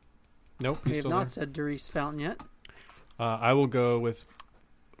 Nope, we he's have still not there. said Doris Fountain yet. I will go with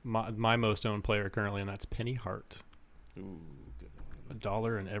my most owned player currently, and that's Penny Hart. Ooh, good one.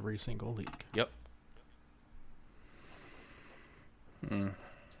 $1 in every single league. Yep.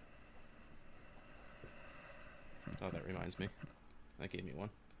 Oh, that reminds me. That gave me one.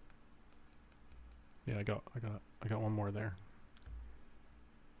 Yeah, I got one more there.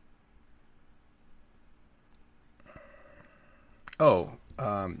 Oh,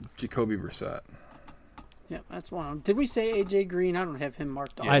 Jacoby Brissett. Yeah, that's one. Did we say AJ Green? I don't have him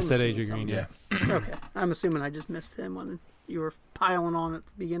marked off. I I'm said assuming AJ Green, something. yeah. Okay, I'm assuming I just missed him when you were piling on at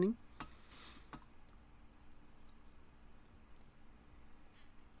the beginning.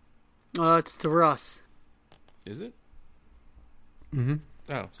 It's to Russ. Is it? Mm-hmm.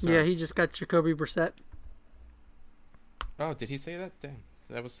 Oh, sorry. Yeah, he just got Jacoby Brissett. Oh, did he say that? Dang.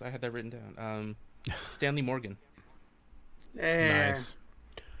 I had that written down. Stanley Morgan. There. Nice.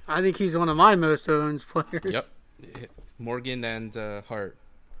 I think he's one of my most owned players. Yep. Morgan and Hart,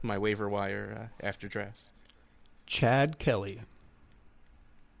 my waiver wire after drafts. Chad Kelly.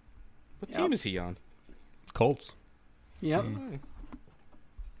 What Yep. team is he on? Colts. Yep. Oh,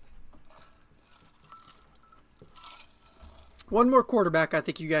 One more quarterback I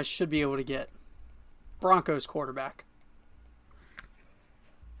think you guys should be able to get. Broncos quarterback.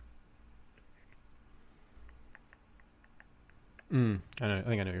 I think I know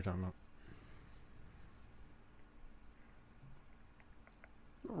what you're talking about.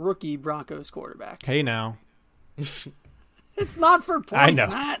 Rookie Broncos quarterback. Hey now. It's not for points, I know.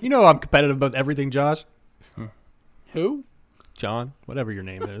 Matt. You know I'm competitive about everything, Josh. Who? John, whatever your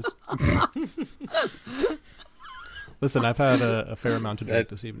name is. Listen, I've had a fair amount to drink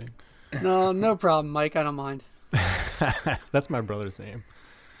this evening. No problem, Mike. I don't mind. That's my brother's name.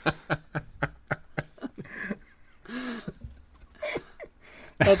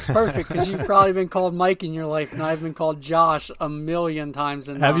 That's perfect because you've probably been called Mike in your life, and I've been called Josh a million times.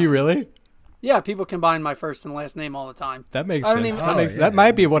 Have you really? Yeah, people combine my first and last name all the time. That makes I don't sense. even- That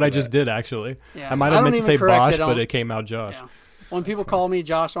might be what I just did, actually. Yeah, I might I have don't meant to even say correct Bosch, it but on- it came out Josh. Yeah. When people call me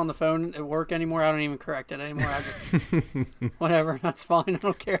Josh on the phone at work anymore, I don't even correct it anymore. I just whatever. That's fine. I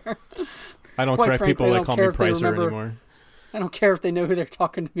don't care. I don't Quite correct frankly, people I that don't call me care if they Pricer remember- anymore. I don't care if they know who they're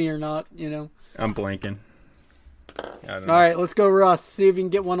talking to me or not. You know. I'm blanking. I don't know. All right, let's go, Russ. See if you can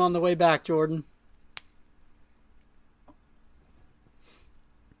get one on the way back, Jordan.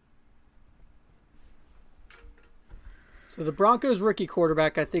 So the Broncos rookie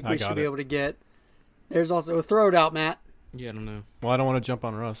quarterback, I think I we got should be it. able to get. There's also throw it out, Matt. Yeah, I don't know. Well, I don't want to jump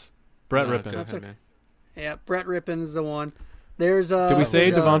on Russ. Brett Go Rippon. That's ahead, okay. man. Yeah, Brett Rippon's the one. There's Did we say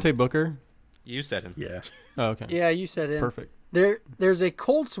there's, Devontae Booker? You said him. Yeah. Oh, okay. Yeah, you said him. Perfect. There's a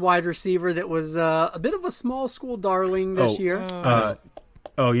Colts wide receiver that was a bit of a small school darling this year.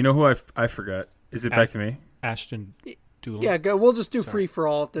 You know who I forgot? Is it back to me? Ashton Doolin. Yeah, go. We'll just do free for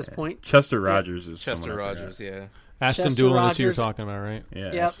all at this point. Chester Rogers is Chester someone I forgot. Rogers, yeah. Ashton Chester Doolin is who you're Rogers. talking about, right?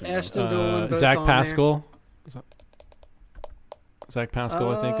 Yeah. Yep, Ashton Doolin. both Zach on there. Pascal. Zach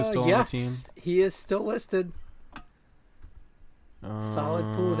Pascal, I think, is still on the team. He is still listed. Solid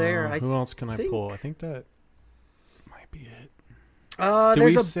pool there. I Who else can I think- pull? I think that might be it.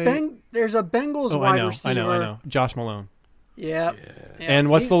 Did There's a Bengals Oh, wide I know. receiver. Josh Malone. Yep. Yeah. And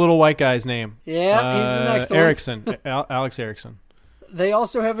what's the little white guy's name? Yeah, he's the next one. Erickson. Alex Erickson. They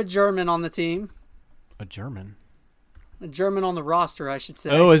also have a German on the team. A German. A German on the roster, I should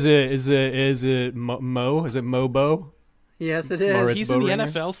say. Oh, is it Mo? Is it Mobo? Yes, it is. Moritz He's in the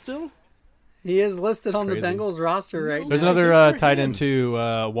Bowringer? NFL still? He is listed on Crazy. the Bengals roster right There's now. another good for tight him. end too,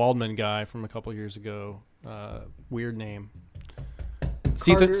 Waldman guy from a couple years ago. Weird name.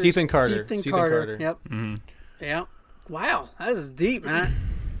 Ethan Carter. Ethan Carter. Yep. Yep. Wow, that is deep, man.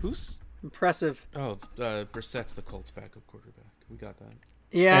 Who's? Impressive. Oh, Brissett's the Colts backup quarterback. We got that.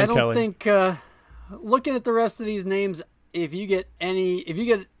 Yeah, And I don't Kelly. think looking at the rest of these names, if you get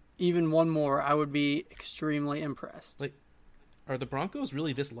even one more, I would be extremely impressed. Like, are the Broncos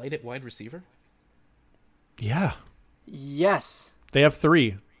really this light at wide receiver? Yeah. Yes. They have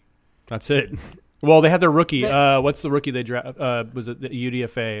 3. That's it. Well, they had their rookie. They- What's the rookie they drafted? Was it the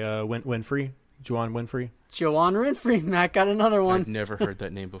UDFA? Winfrey? Juwan Winfrey. Juwan Winfrey. Matt got another one. I've never heard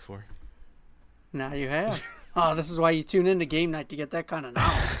that name before. Now you have. Oh, this is why you tune into Game Night to get that kind of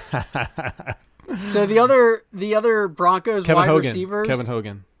knowledge. So the other Broncos Kevin wide Hogan. receivers. Kevin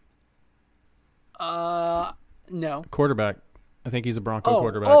Hogan. No. Quarterback. I think he's a Bronco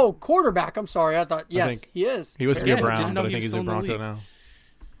quarterback. Oh, quarterback. I'm sorry. I thought yes, think he is. He used to be Yeah, a I Brown, didn't know but I he think was he's a still in the Bronco league. now.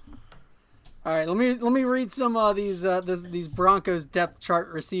 All right, let me read some these Broncos depth chart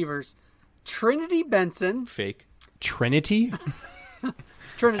receivers. Trinity Benson. Fake. Trinity?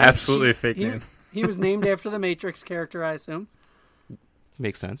 Trinity. Absolutely a fake name. He was named after the Matrix character, I assume.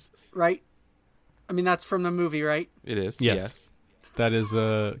 Makes sense. Right? I mean, that's from the movie, right? It is. Yes. That is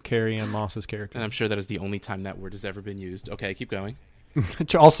Carrie Ann Moss's character. And I'm sure that is the only time that word has ever been used. Okay, keep going.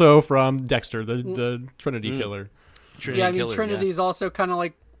 Also from Dexter, the Trinity killer. Trinity Yeah, I mean, Killer, Trinity is yes. also kind of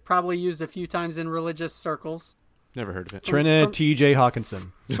like probably used a few times in religious circles. Never heard of it. Trinity J.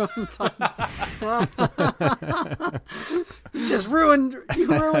 Hawkinson. You ruined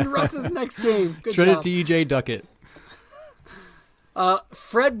Russ's next game. Good Trinity J. Duckett. job.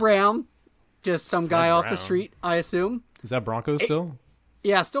 Fred Brown, just some guy off the Brown. street, I assume. Is that Broncos still?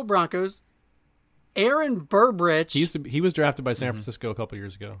 Yeah, still Broncos. Aaron Burbridge. He was drafted by San Francisco a couple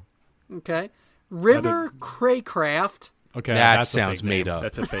years ago. Okay. River Craycraft. Okay, That that's a sounds fake made name. up.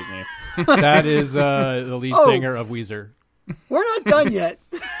 That's a fake name. That is the lead Oh. singer of Weezer. We're not done yet.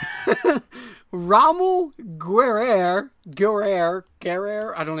 Rommel Guerrer,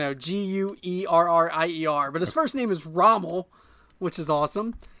 I don't know, Guerrier, but his first name is Rommel, which is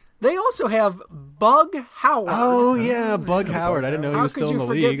awesome. They also have Bug Howard. Oh yeah, Bug Howard. I didn't know he How was could still in you the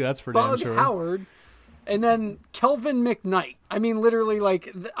forget league. That's for Bug damn sure. Howard. And then Kelvin McKnight. I mean, literally,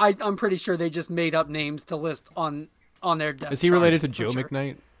 like I'm pretty sure they just made up names to list on their depth Is he chart, related to for Joe sure.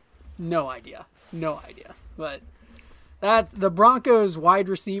 McKnight? No idea. But that's the Broncos wide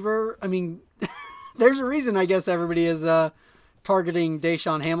receiver. I mean, there's a reason I guess everybody is targeting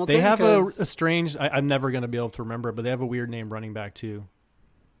Deshaun Hamilton. They have 'cause a strange. I'm never going to be able to remember it, but they have a weird name running back too.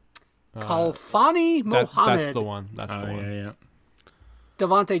 Khalfani Mohammed. That's the one. That's the one. Yeah.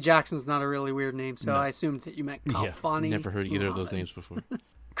 Devontae Jackson's not a really weird name, so I assumed that you meant Khalfani. Never heard either of those Muhammad. names before.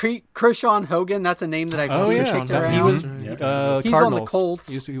 Krishawn Hogan, that's a name that I've Oh seen yeah, kicked around. he was He's Cardinals. on the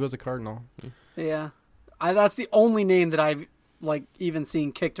Colts. He was a Cardinal. Yeah. That's the only name that I've like even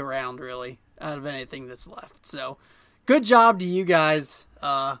seen kicked around really out of anything that's left. So good job to you guys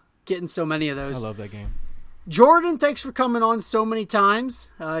getting so many of I those. love that game. Jordan, thanks for coming on so many times.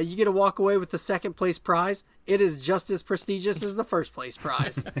 You get to walk away with the second place prize. It is just as prestigious as the first place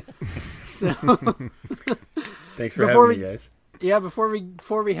prize. So Thanks for Before having we- me, guys. yeah, before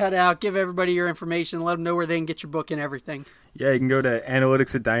we head out, give everybody your information, let them know where they can get your book and everything. Yeah, you can go to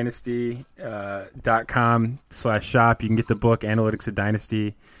analyticsatdynasty.com/shop. You can get the book, Analytics at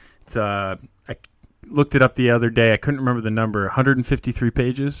Dynasty. It's I looked it up the other day. I couldn't remember the number. 153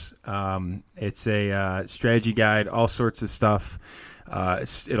 pages. It's a strategy guide, all sorts of stuff.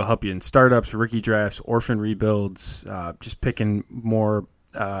 It'll help you in startups, rookie drafts, orphan rebuilds, just picking more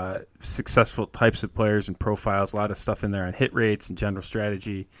successful types of players and profiles. A lot of stuff in there on hit rates and general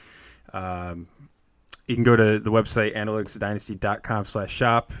strategy. You can go to the website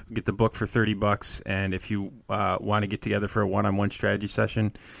analyticsdynasty.com/shop, get the book for $30. And if you want to get together for a one-on-one strategy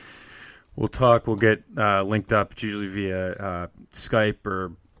session, we'll talk. We'll get linked up. It's usually via Skype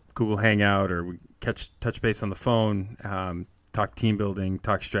or Google Hangout, or we touch base on the phone, talk team building,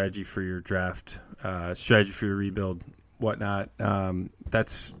 talk strategy for your draft, strategy for your rebuild, whatnot.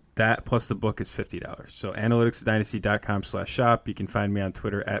 That's that, plus the book is $50. So analyticsdynasty.com/shop. You can find me on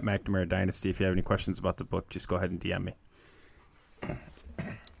Twitter at McNamara Dynasty. If you have any questions about the book, just go ahead and DM me.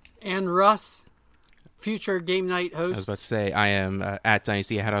 And Russ, future game night I was host. about to say, I am at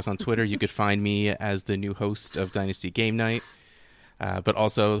Dynasty Hat House on Twitter. You could find me as the new host of Dynasty Game Night, but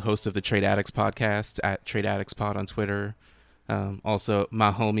also host of the Trade Addicts podcast at Trade Addicts Pod on Twitter. Also,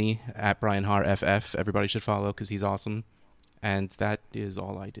 my homie at Brian Har FF. Everybody should follow because he's awesome. And that is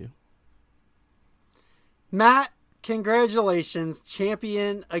all I do. Matt, congratulations,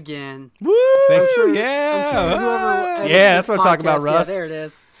 champion again. Woo! I'm sure Yeah, whoever edits yeah, that's this what I'm talking about, podcast- Russ. Yeah, there it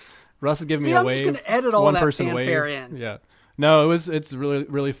is. Russ is giving See, me a I'm wave. just gonna edit all One that person fanfare wave. in. Yeah. No, it's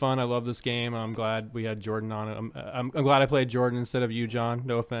really fun. I love this game. I'm glad we had Jordan on it. I'm glad I played Jordan instead of you, John.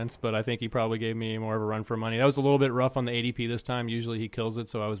 No offense, but I think he probably gave me more of a run for money. That was a little bit rough on the ADP this time. Usually he kills it,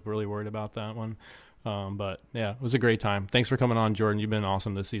 so I was really worried about that one. But yeah, it was a great time. Thanks for coming on, Jordan. You've been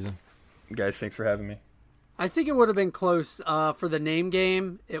awesome this season. Guys, thanks for having me. I think it would have been close for the name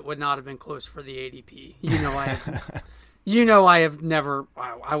game. It would not have been close for the ADP. I have never.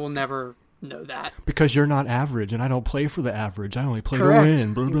 I will never know that. Because you're not average, and I don't play for the average. I only play Correct. to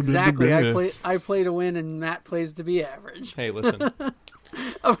win. Blah, blah, Exactly. blah, blah, blah. I play to win, and Matt plays to be average. Hey, listen.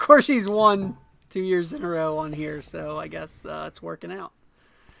 Of course, he's won 2 years in a row on here, so I guess it's working out.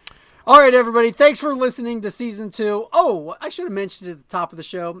 All right, everybody. Thanks for listening to Season 2. Oh, I should have mentioned at the top of the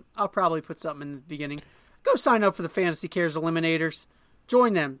show. I'll probably put something in the beginning. Go sign up for the Fantasy Cares Eliminators.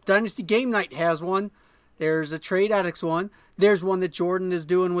 Join them. Dynasty Game Night has one. There's a Trade Addicts one. There's one that Jordan is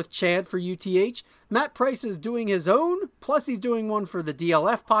doing with Chad for UTH. Matt Price is doing his own. Plus, he's doing one for the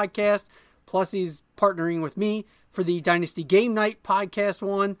DLF podcast. Plus, he's partnering with me for the Dynasty Game Night podcast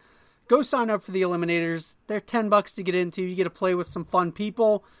one. Go sign up for the Eliminators. They're $10 to get into. You get to play with some fun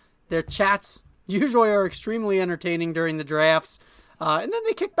people. Their chats usually are extremely entertaining during the drafts. And then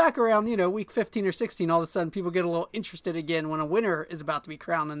they kick back around, week 15 or 16. All of a sudden, people get a little interested again when a winner is about to be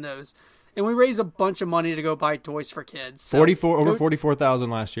crowned in those. And we raise a bunch of money to go buy toys for kids. So over 44,000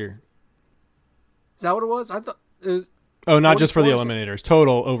 last year. Is that what it was? I thought it was. Oh, not just for the Eliminators.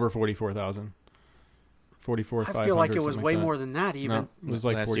 Total over 44,000. 44,500. I feel like it was way more than that even. No, it was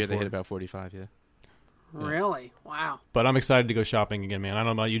like last 44. year they hit about 45, yeah. Really? Wow. But I'm excited to go shopping again, man. I don't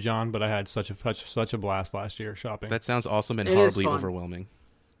know about you, John, but I had such a blast last year shopping. That sounds awesome and It is horribly fun. overwhelming.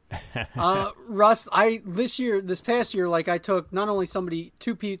 Russ, this past year, I took not only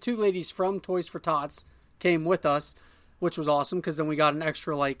two ladies from Toys for Tots came with us, which was awesome because then we got an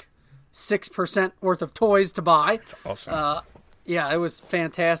extra 6% worth of toys to buy. It's awesome. Yeah, it was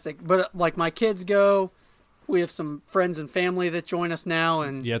fantastic. But my kids go. We have some friends and family that join us now,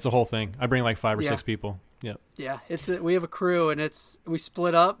 and yeah, it's a whole thing. I bring 5 or 6 people. Yep. Yeah, we have a crew, and we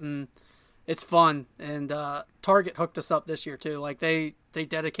split up, and it's fun. And Target hooked us up this year too. They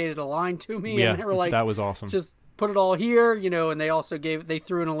dedicated a line to me, and they were like, that was awesome. Just put it all here, and they also they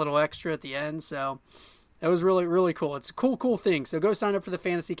threw in a little extra at the end, so it was really, really cool. It's a cool thing. So go sign up for the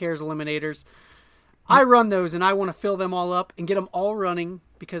Fantasy Cares Eliminators. I run those, and I want to fill them all up and get them all running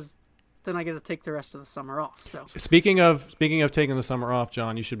because then I get to take the rest of the summer off. So speaking of taking the summer off,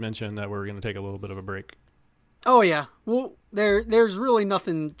 John, you should mention that we're going to take a little bit of a break. Oh yeah, well there's really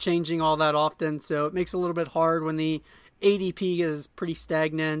nothing changing all that often, so it makes it a little bit hard when the ADP is pretty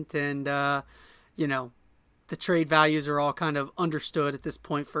stagnant and the trade values are all kind of understood at this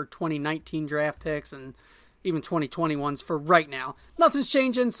point for 2019 draft picks and even 2020 ones for right now. Nothing's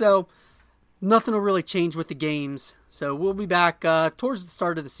changing, so nothing will really change with the games. So we'll be back towards the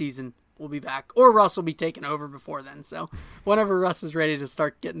start of the season. We'll be back. Or Russ will be taking over before then. So whenever Russ is ready to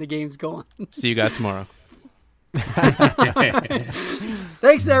start getting the games going. See you guys tomorrow.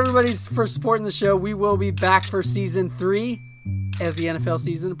 Thanks to everybody for supporting the show. We will be back for Season 3 as the NFL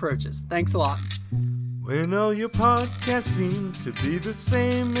season approaches. Thanks a lot. When all your podcasts seem to be the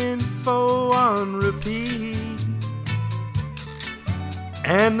same info on repeat,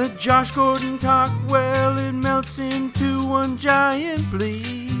 and the Josh Gordon talk, well, it melts into one giant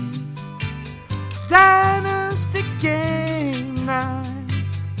bleed. Dynasty Game Night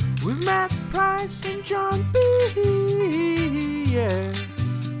with Matt Price and John B. Yeah,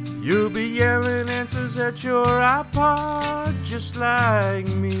 you'll be yelling answers at your iPod just like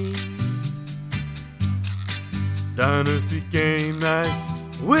me. Dynasty Game Night,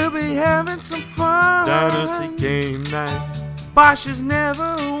 we'll be having some fun. Dynasty Game Night, Bosch has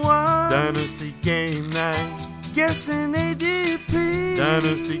never won. Dynasty Game Night, guessing ADP.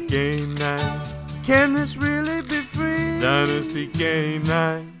 Dynasty Game Night, can this really be free? Dynasty Game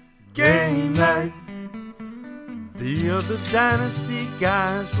Night, Game Night. The other Dynasty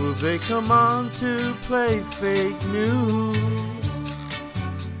guys, will they come on to play fake news?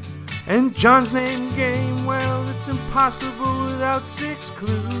 And John's name game, well, it's impossible without 6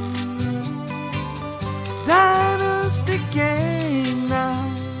 clues. Dynasty Game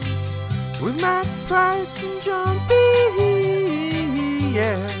Night with Matt Price and John B.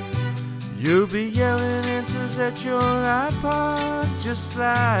 Yeah, you'll be yelling answers at your iPod just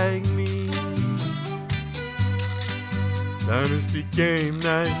like me. Dynasty Game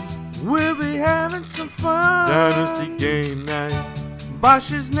Night, we'll be having some fun. Dynasty Game Night,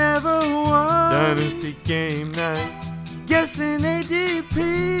 Bosch has never won. Dynasty Game Night, guessing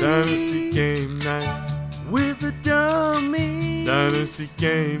ADP. Dynasty Game Night with a dummy. Dynasty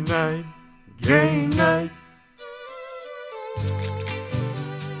Game Night, Game Night.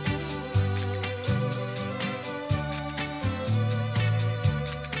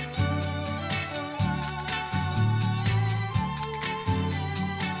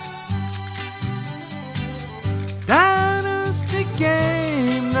 Dynasty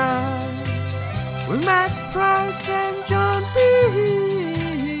Game Night with Matt Price and John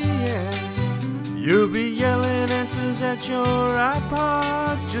B. Yeah. You'll be yelling answers at your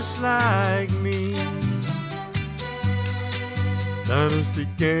iPod just like me. Dynasty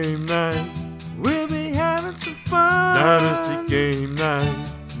Game Night, we'll be having some fun. Dynasty Game Night,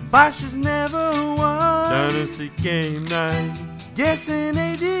 Bosch has never won. Dynasty Game Night, guessing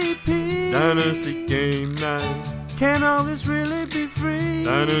ADP. Dynasty Game Night, can all this really be free?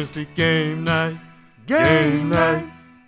 Dynasty Game Night, Game Night.